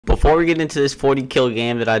Before we get into this 40 kill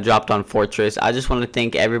game that I dropped on Fortress, I just want to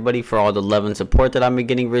thank everybody for all the love and support that I've been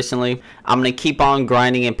getting recently. I'm going to keep on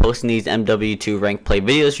grinding and posting these MW2 ranked play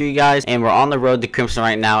videos for you guys, and we're on the road to Crimson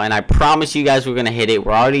right now, and I promise you guys we're going to hit it.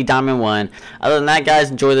 We're already Diamond 1. Other than that,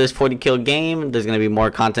 guys, enjoy this 40 kill game. There's going to be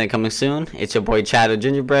more content coming soon. It's your boy Chad, the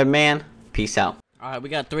Gingerbread Man. Peace out. Alright, we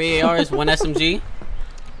got 3 ARs, 1 SMG.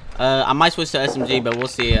 I might switch to SMG, but we'll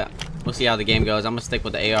see. We'll see how the game goes. I'm going to stick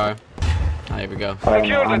with the AR. Oh, here we go.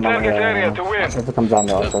 Secure the target area to win. If it comes down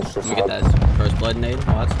to us, let me get that first blood nade.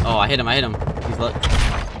 Oh, I hit him. He's low.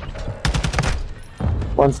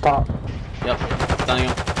 One's top. Yep, stunning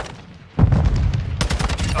him.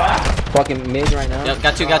 Fucking mid right now. Yep,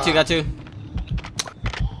 got two.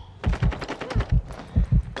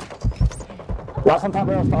 Last on top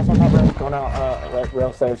rails, going out, right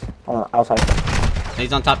rail stairs, outside.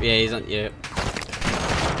 He's on top, yeah.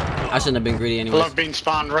 I shouldn't have been greedy anyway. I love being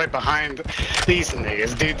spawned right behind these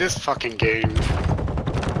niggas, dude. This fucking game.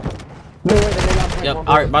 Yep,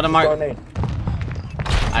 alright, bottom mark.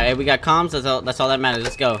 Alright, we got comms, that's all that matters.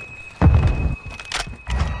 Let's go.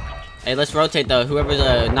 Hey, let's rotate though. Whoever's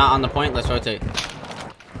not on the point, let's rotate.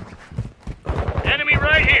 Enemy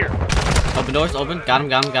right here. Open doors, open. Got him.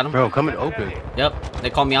 Bro, coming open. Yep, they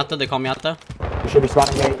call me out though. You should be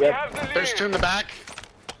spotting gate, yep. There's 2 in the back.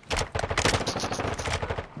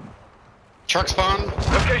 Truck spawn.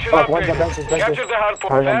 Location update. Capture the hard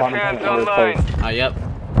point. Left hands online. Yep.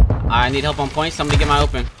 I need help on point. Somebody get my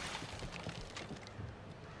open.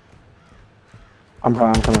 I'm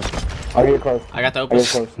coming. I'll get close. I got the open.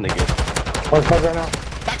 Nigga. One's close right now.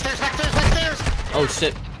 Backstairs. Oh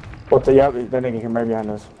shit. What's the yep? That nigga came right behind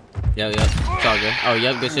us. Yep. It's all good. Oh,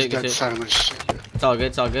 yep. Good shit. It's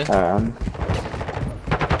all good.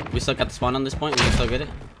 We still got the spawn on this point. We can still get it.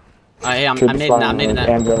 Alright, hey, I'm nading that.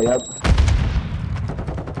 Angel, yep.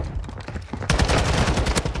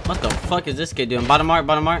 What the fuck is this kid doing? Bottom mark.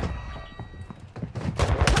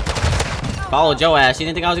 Follow Joe ass. You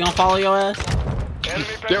didn't think I was gonna follow your ass?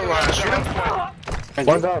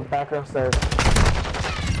 One's out, back upstairs.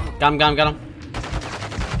 Got him.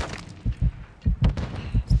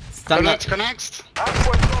 Go next.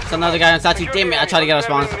 It's another guy on Sachi. Damn it, I tried to get our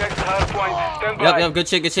spawns. Yep, good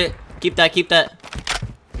shit. Keep that.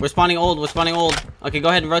 We're spawning old. Okay, go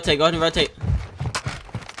ahead and rotate.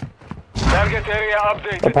 Target area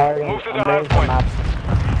updated. Move to the hard point.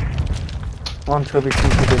 One, two, three.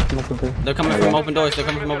 They're coming from open doors.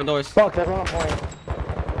 Fuck, that's on point.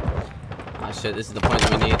 Ah shit, this is the point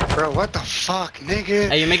that we need. Bro, what the fuck, nigga?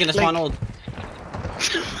 Hey, you're making the spawn old.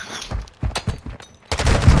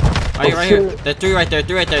 Oh, you're right here. There's 3 right there.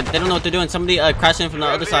 They don't know what they're doing. Somebody crashing from the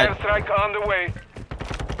other side. Strike on the way.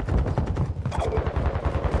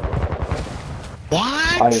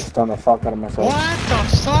 What? I just stunned the fuck out of myself. What the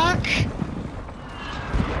fuck?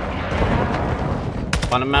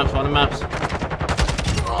 Spawn the maps.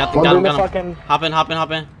 Got him.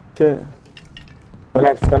 Hop in. Shit. Go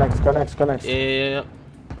next. Yeah.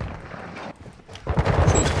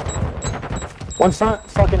 One's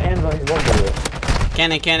not fucking Angel, he's one bullet.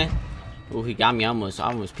 Cannon. Ooh, he got me. I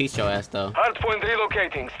almost pieced your ass though. Hard point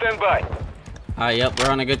relocating. Stand by. Alright, yep, we're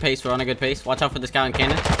on a good pace. Watch out for this guy on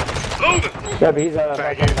cannon. Moving. Yeah, but he's front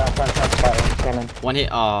cannon. One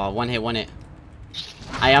hit. One hit.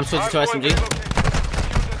 I'm switching to SMG.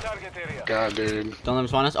 God, dude. Don't let him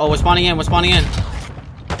spawn us. Oh, we're spawning in. Come on.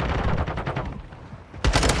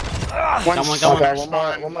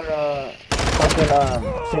 Okay, one more fucking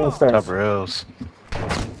single stairs. Top rails.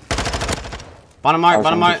 Bottom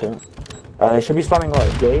mark. It should be spawning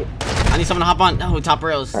what? Gate? I need someone to hop on. No, top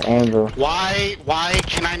rails. Or Angel. Why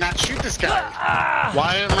can I not shoot this guy?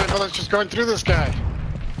 Why are my bullets just going through this guy?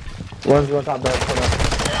 One's on top rails.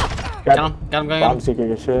 Got him. Bomb seeker,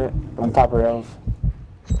 good shit. On top rails.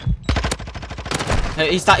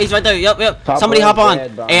 Hey, he's right there. Yep. Top somebody hop on.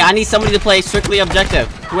 Dead, hey, I need somebody to play strictly objective.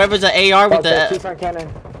 Whoever's an AR with the. Front cannon.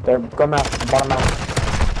 They're go map, bottom map.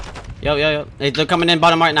 Yep. Hey, they're coming in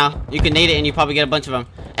bottom right now. You can nade it and you probably get a bunch of them.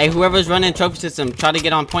 Hey, whoever's running trophy system, try to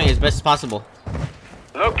get on point as best as possible.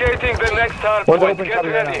 Locating the next hard One's point. open Get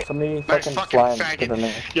ready. now. Somebody Nice fucking fucking flying.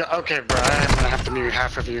 faggot. Yeah, okay, bro. I'm gonna have to mute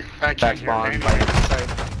half of you. I can't hear anything inside.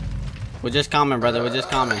 We're just calming, brother. Location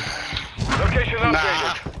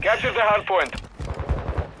updated. Capture the hard point.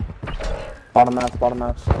 Bottom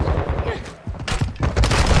maps.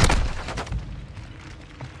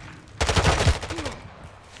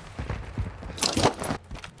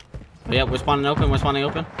 Yep, we're spawning open. We got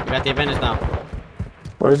the advantage now.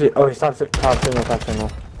 Where is he? Oh, he's top single.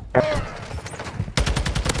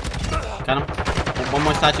 Got him. One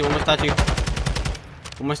more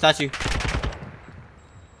statue.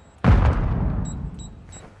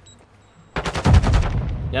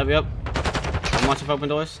 Yep, yep. I'm watching for open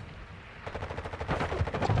doors.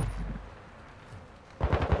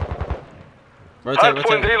 Rotate,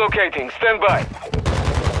 Hardpoint rotate. relocating. Stand by.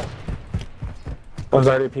 One's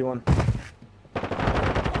already P1.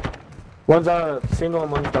 One's single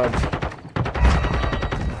and one's dodge.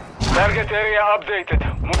 Target area updated.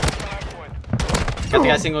 Move to the hardpoint. Got the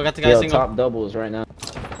guy single, got the guy Yo, single. top doubles right now.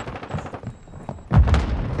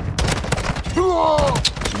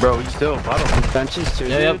 Bro, he's still bottom. Benches too.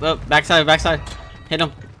 Yep, yep. Backside, backside. Hit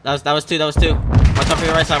him. That was two, that was two. Watch out for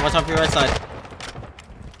your right side, watch out for your right side.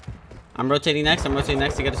 I'm rotating next to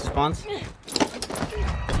get his response.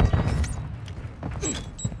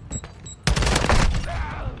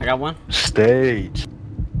 I got one. Stage.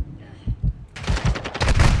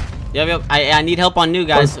 Yep, yep. I need help on new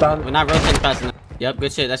guys. One's done. We're not rotating fast enough. Yep,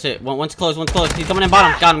 good shit. That's it. One's close. One's close. He's coming in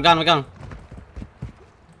bottom. Got him.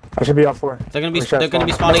 I should be off 4. They're gonna be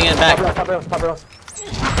spawning in back. Top rails.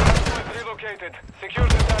 Hardpoint relocated. Secure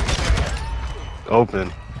the target area.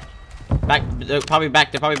 Open. Back. They're probably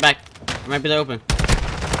back. Might be they're open.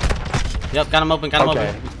 Yep, got him open.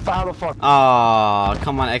 Okay. How the fuck? Oh,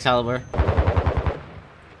 come on, Excalibur.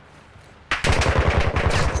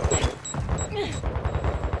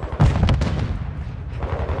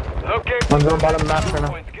 Locate. One's on bottom map right now.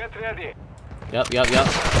 Point. Get ready. Yep.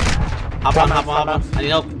 Hop on. I need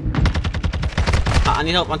help. I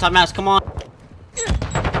need help on top maps. Come on.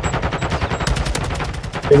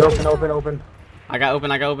 He's open. I got open.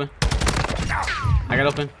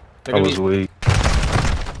 They're I gonna was be. weak.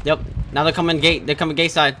 Yep. Now they're coming gate. They're coming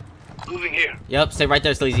gate side. Moving here. Yep. Stay right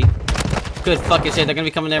there, Sleazy. Good fucking shit. They're gonna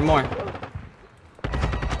be coming there more.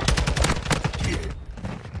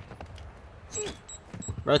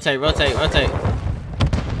 Rotate. We're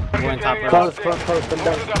in top row. Close. Been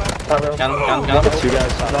done. Top rails. Got him. Two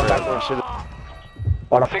guys top rail.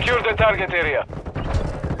 Bottom. Secure the target area.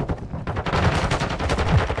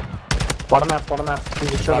 Bottom map.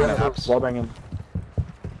 He's just showing up. Wall banging.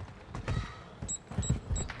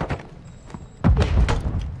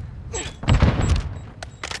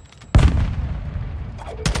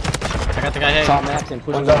 I got the guy hit. Top maps and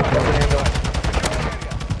push One's him up.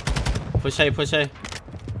 Push A.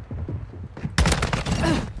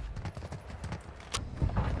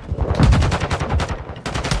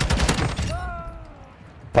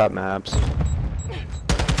 Top maps.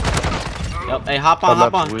 Yep. Hey, hop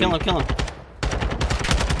on. Kill him.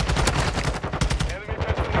 Enemy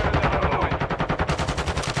personnel in the hardpoint.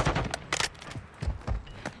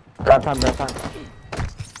 Grab time.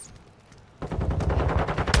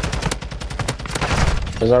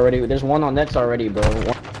 There's one on next already, bro.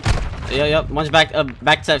 Yep. One's back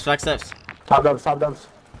steps. Top dubs.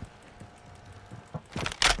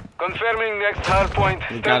 Confirming next hardpoint.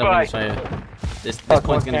 We Stand got him by. this right here. This Fuck,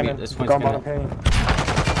 point's one's gonna cannon. be. This Go point's bottom gonna. pane.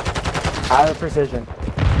 High precision.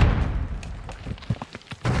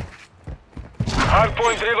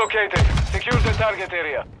 Hardpoint relocated. Secure the target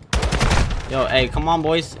area. Yo, hey, come on,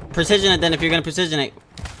 boys. Precision it then if you're gonna precision it.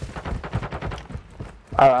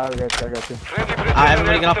 I got you. Friendly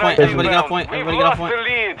Everybody get off point. Everybody get off point. We've Everybody get off lost point. the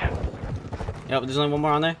lead. Yep, there's only one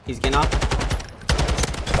more on there. He's getting off.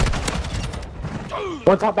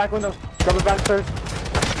 One top back window. Double back stairs.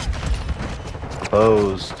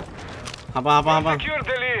 Closed. Hop on. Secure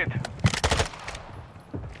the lead.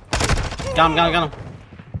 Got him.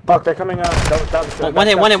 Fuck, they're coming double. One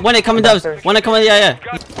hit, coming doves. One hit coming, yeah.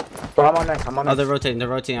 So I'm on next. Oh, they're rotating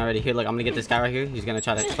already. Here, look, I'm gonna get this guy right here. He's gonna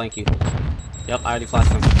try to flank you. Yep, I already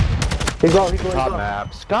flashed him. He's low. Top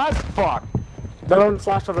maps. God, fuck. They're on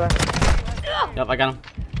flash over there. Yep, I got him.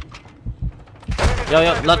 Yo,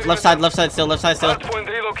 left side still. Hardpoint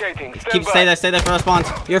relocating. Stand by. Stay there for response.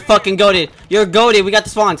 You're fucking goated. You're goated. We got the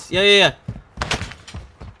spawns. Yeah.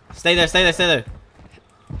 Stay there.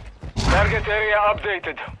 Target area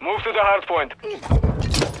updated. Move to the hardpoint.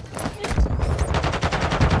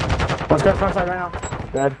 Let's go front side right now.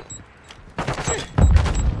 Dead.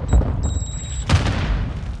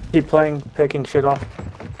 Keep picking shit off.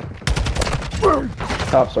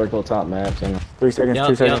 Top circle, top maps, and 3 seconds,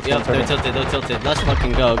 2 seconds. Yep. They're tilted. Let's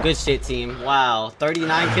fucking go. Good shit, team. Wow,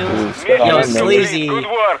 39 kills. Mission Yo, complete. Sleazy. Good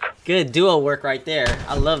work. Good duo work right there.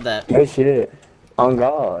 I love that. Good shit. On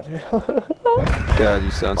God. God,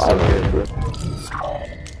 you sound so good.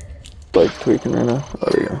 Like tweaking right now. Oh,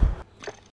 there you go.